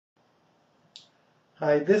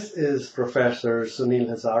Hi, this is Professor Sunil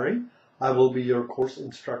Hazari. I will be your course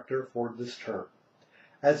instructor for this term.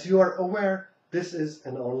 As you are aware, this is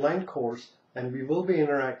an online course and we will be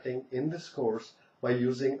interacting in this course by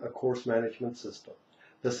using a course management system.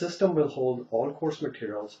 The system will hold all course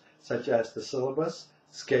materials such as the syllabus,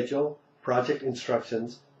 schedule, project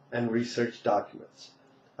instructions, and research documents.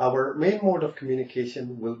 Our main mode of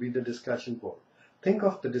communication will be the discussion board. Think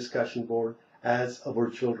of the discussion board as a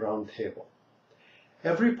virtual roundtable.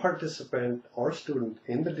 Every participant or student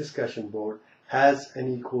in the discussion board has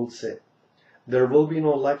an equal say. There will be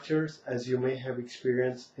no lectures as you may have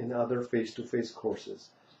experienced in other face-to-face courses.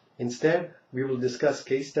 Instead, we will discuss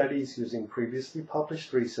case studies using previously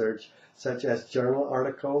published research such as journal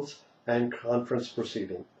articles and conference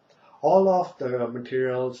proceedings. All of the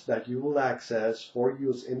materials that you will access for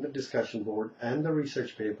use in the discussion board and the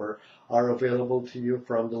research paper are available to you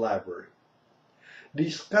from the library.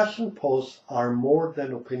 Discussion posts are more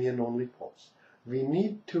than opinion-only posts. We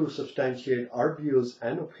need to substantiate our views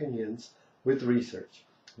and opinions with research.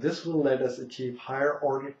 This will let us achieve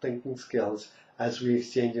higher-order thinking skills as we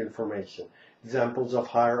exchange information. Examples of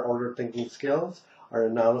higher-order thinking skills are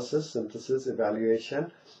analysis, synthesis,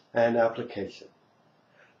 evaluation, and application.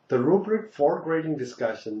 The rubric for grading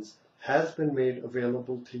discussions has been made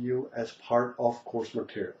available to you as part of course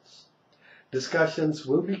materials. Discussions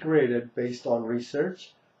will be graded based on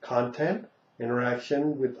research, content,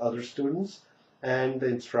 interaction with other students and the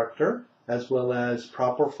instructor, as well as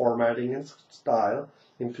proper formatting and style,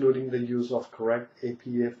 including the use of correct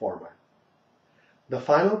APA format. The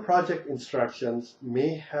final project instructions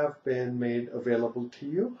may have been made available to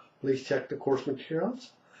you. Please check the course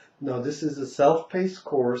materials. Now, this is a self-paced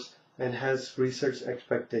course and has research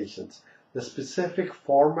expectations. The specific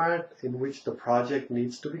format in which the project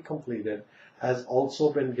needs to be completed has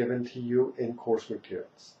also been given to you in course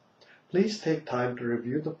materials. Please take time to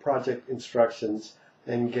review the project instructions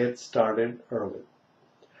and get started early.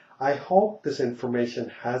 I hope this information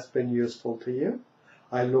has been useful to you.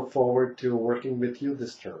 I look forward to working with you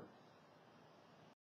this term.